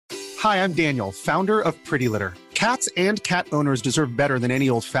Hi, I'm Daniel, founder of Pretty Litter. Cats and cat owners deserve better than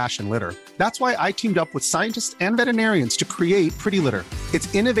any old-fashioned litter. That's why I teamed up with scientists and veterinarians to create Pretty Litter. Its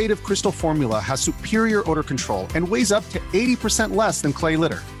innovative crystal formula has superior odor control and weighs up to 80% less than clay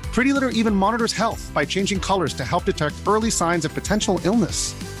litter. Pretty Litter even monitors health by changing colors to help detect early signs of potential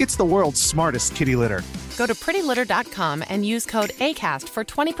illness. It's the world's smartest kitty litter. Go to prettylitter.com and use code ACAST for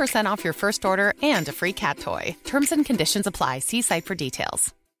 20% off your first order and a free cat toy. Terms and conditions apply. See site for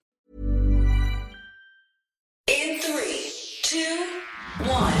details. In 3, 2,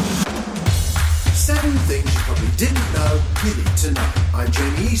 1. 7 things you probably didn't know you need to know. I'm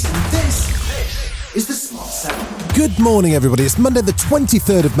Jamie East, and this is the Smart 7. Good morning, everybody. It's Monday the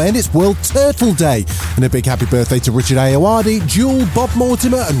 23rd of May, and it's World Turtle Day. And a big happy birthday to Richard Ayoade, Jewel, Bob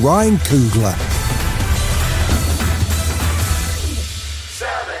Mortimer, and Ryan Coogler.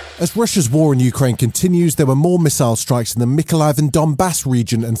 As Russia's war in Ukraine continues, there were more missile strikes in the Mykolaiv and Donbass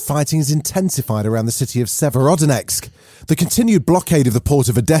region, and fighting is intensified around the city of Severodonetsk. The continued blockade of the port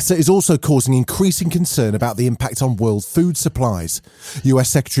of Odessa is also causing increasing concern about the impact on world food supplies. US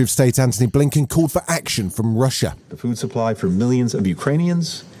Secretary of State Antony Blinken called for action from Russia. The food supply for millions of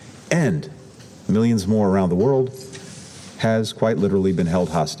Ukrainians and millions more around the world has quite literally been held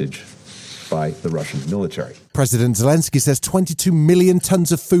hostage by the Russian military. President Zelensky says 22 million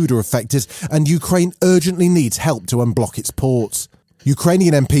tons of food are affected, and Ukraine urgently needs help to unblock its ports.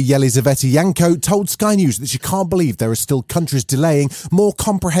 Ukrainian MP Yelizaveta Yanko told Sky News that she can't believe there are still countries delaying more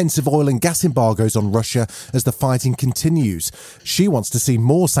comprehensive oil and gas embargoes on Russia as the fighting continues. She wants to see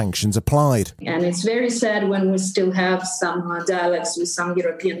more sanctions applied. And it's very sad when we still have some dialogues with some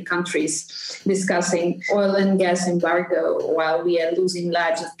European countries discussing oil and gas embargo while we are losing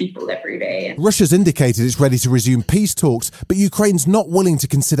lives of people every day. Russia's indicated it's ready to resume peace talks, but Ukraine's not willing to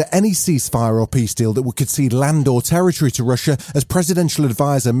consider any ceasefire or peace deal that would concede land or territory to Russia, as Presidential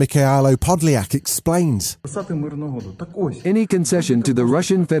advisor Mikhailo Podolyak explains. Any concession to the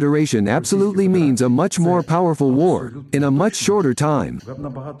Russian Federation absolutely means a much more powerful war in a much shorter time.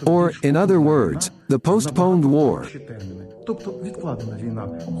 Or, in other words, the postponed war.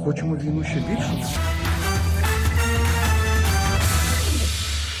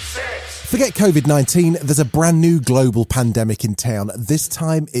 Forget COVID-19, there's a brand new global pandemic in town. This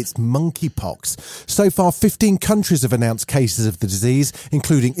time it's monkeypox. So far, 15 countries have announced cases of the disease,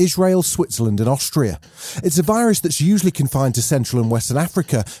 including Israel, Switzerland and Austria. It's a virus that's usually confined to Central and Western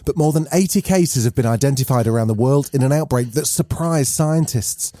Africa, but more than 80 cases have been identified around the world in an outbreak that surprised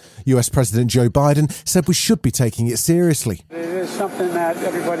scientists. US President Joe Biden said we should be taking it seriously. It is something that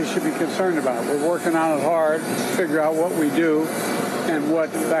everybody should be concerned about. We're working on it hard to figure out what we do and what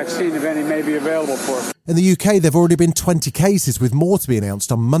vaccine, if any, may be available for. In the UK, there have already been 20 cases, with more to be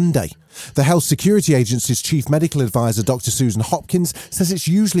announced on Monday. The Health Security Agency's Chief Medical Advisor, Dr. Susan Hopkins, says it's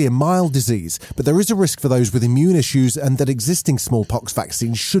usually a mild disease, but there is a risk for those with immune issues and that existing smallpox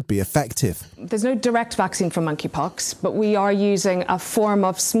vaccines should be effective. There's no direct vaccine for monkeypox, but we are using a form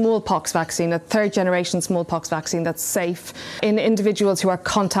of smallpox vaccine, a third-generation smallpox vaccine that's safe in individuals who are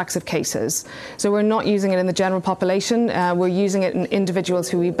contacts of cases. So we're not using it in the general population, we're using it in individuals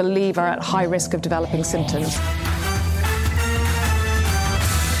who we believe are at high risk of developing symptoms.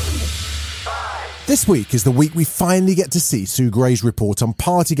 This week is the week we finally get to see Sue Gray's report on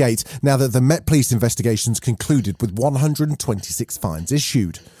Partygate, now that the Met Police investigation's concluded with 126 fines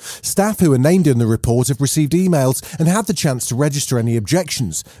issued. Staff who are named in the report have received emails and had the chance to register any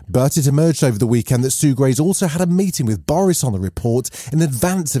objections, but it emerged over the weekend that Sue Gray's also had a meeting with Boris on the report in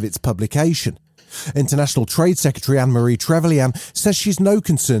advance of its publication. International Trade Secretary Anne-Marie Trevelyan says she's no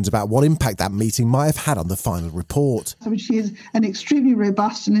concerns about what impact that meeting might have had on the final report. I mean, she is an extremely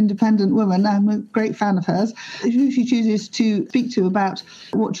robust and independent woman. I'm a great fan of hers. Who she chooses to speak to about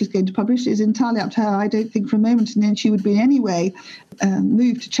what she's going to publish is entirely up to her. I don't think for a moment in the end she would be in any way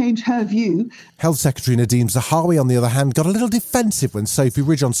moved to change her view. Health Secretary Nadeem Zahawi, on the other hand, got a little defensive when Sophie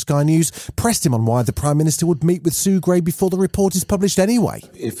Ridge on Sky News pressed him on why the Prime Minister would meet with Sue Gray before the report is published anyway.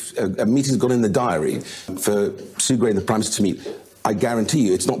 If a meeting's gone in the diary for Sue Gray and the Prime Minister to meet, I guarantee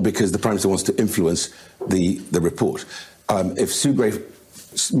you it's not because the Prime Minister wants to influence the report. If Sue Gray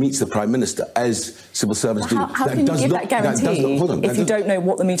meets the Prime Minister, as civil servants do... How can you give that guarantee if you don't know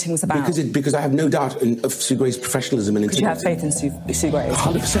what the meeting was about? Because I have no doubt of Sue Gray's professionalism and integrity. Because you have faith in Sue Gray?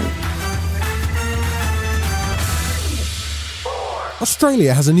 100%.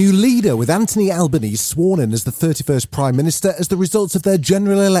 Australia has a new leader, with Anthony Albanese sworn in as the 31st Prime Minister as the results of their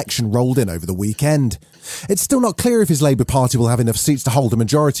general election rolled in over the weekend. It's still not clear if his Labour Party will have enough seats to hold a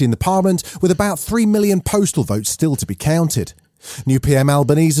majority in the Parliament, with about 3 million postal votes still to be counted. New PM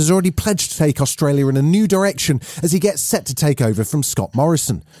Albanese has already pledged to take Australia in a new direction as he gets set to take over from Scott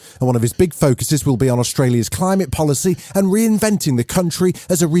Morrison. And one of his big focuses will be on Australia's climate policy and reinventing the country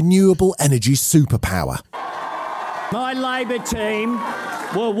as a renewable energy superpower. My Labor team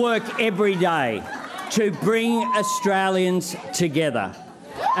will work every day to bring Australians together,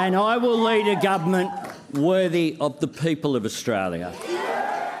 and I will lead a government worthy of the people of Australia.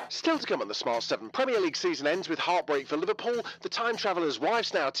 Still to come on the Smart 7, Premier League season ends with heartbreak for Liverpool, the Time Traveller's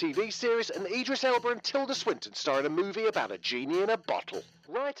Wife's Now TV series, and Idris Elba and Tilda Swinton star in a movie about a genie in a bottle.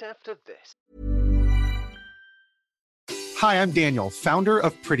 Right after this. Hi, I'm Daniel, founder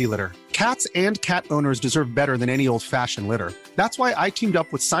of Pretty Litter. Cats and cat owners deserve better than any old-fashioned litter. That's why I teamed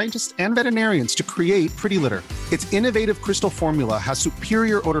up with scientists and veterinarians to create Pretty Litter. Its innovative crystal formula has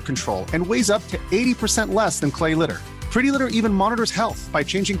superior odor control and weighs up to 80% less than clay litter. Pretty Litter even monitors health by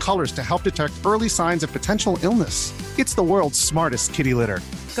changing colors to help detect early signs of potential illness. It's the world's smartest kitty litter.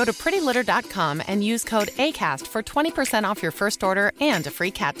 Go to prettylitter.com and use code ACAST for 20% off your first order and a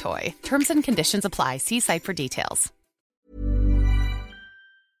free cat toy. Terms and conditions apply. See site for details.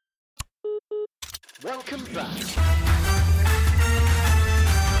 Welcome back.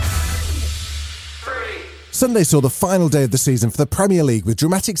 Sunday saw the final day of the season for the Premier League with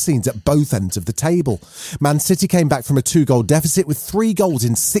dramatic scenes at both ends of the table. Man City came back from a 2-goal deficit with 3 goals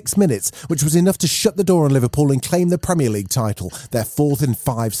in 6 minutes, which was enough to shut the door on Liverpool and claim the Premier League title, their 4th in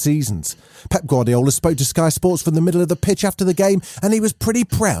 5 seasons. Pep Guardiola spoke to Sky Sports from the middle of the pitch after the game, and he was pretty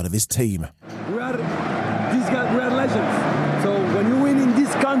proud of his team. We are legends. So when you win in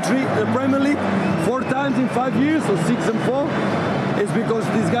this country, the Premier League, 4 times in 5 years, or 6 and 4, it's because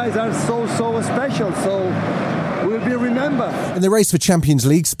these guys are so special, so we'll be remembered. In the race for Champions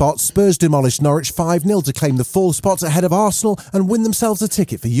League spots, Spurs demolished Norwich 5-0 to claim the 4th spot ahead of Arsenal and win themselves a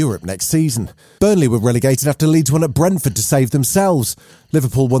ticket for Europe next season. Burnley were relegated after Leeds won at Brentford to save themselves.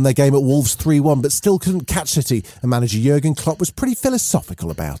 Liverpool won their game at Wolves 3-1 but still couldn't catch City, and manager Jurgen Klopp was pretty philosophical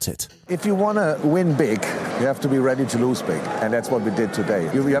about it. If you want to win big, you have to be ready to lose big, and that's what we did today.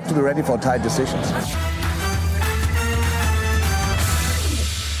 You have to be ready for tight decisions.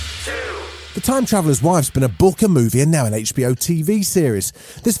 The Time Traveller's Wife's been a book, a movie and now an HBO TV series.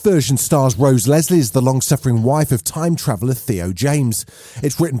 This version stars Rose Leslie as the long-suffering wife of time traveller Theo James.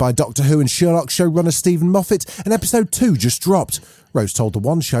 It's written by Doctor Who and Sherlock showrunner Stephen Moffat, and episode 2 just dropped. Rose told The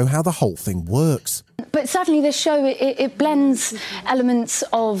One Show how the whole thing works. But certainly this show, it blends elements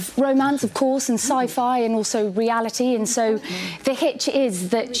of romance, of course, and sci-fi and also reality. And so the hitch is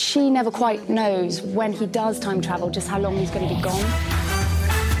that she never quite knows when he does time travel, just how long he's going to be gone.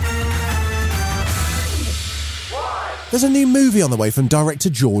 There's a new movie on the way from director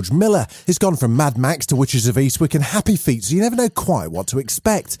George Miller. He's gone from Mad Max to Witches of Eastwick and Happy Feet, so you never know quite what to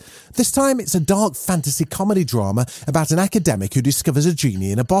expect. This time it's a dark fantasy comedy drama about an academic who discovers a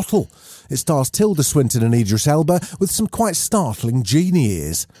genie in a bottle. It stars Tilda Swinton and Idris Elba with some quite startling genie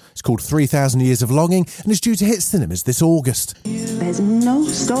ears. It's called 3,000 Years of Longing and is due to hit cinemas this August. There's no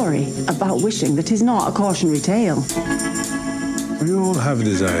story about wishing that is not a cautionary tale. We all have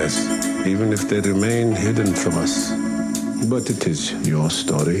desires, even if they remain hidden from us. But it is your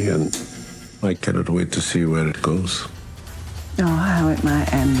story, and I cannot wait to see where it goes. Oh, how it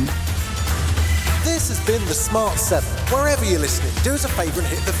might end. This has been The Smart 7. Wherever you're listening, do us a favour and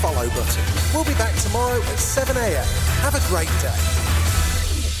hit the follow button. We'll be back tomorrow at 7 a.m. Have a great day.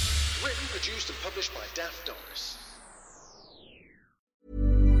 Written, produced and published by Daft Doris.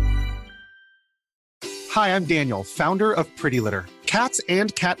 Hi, I'm Daniel, founder of Pretty Litter. Cats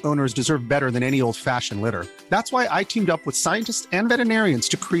and cat owners deserve better than any old-fashioned litter. That's why I teamed up with scientists and veterinarians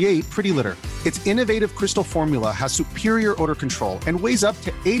to create Pretty Litter. Its innovative crystal formula has superior odor control and weighs up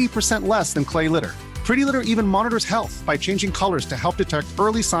to 80% less than clay litter. Pretty Litter even monitors health by changing colors to help detect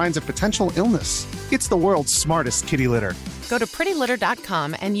early signs of potential illness. It's the world's smartest kitty litter. Go to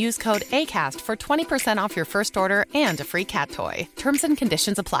prettylitter.com and use code ACAST for 20% off your first order and a free cat toy. Terms and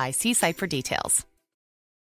conditions apply. See site for details.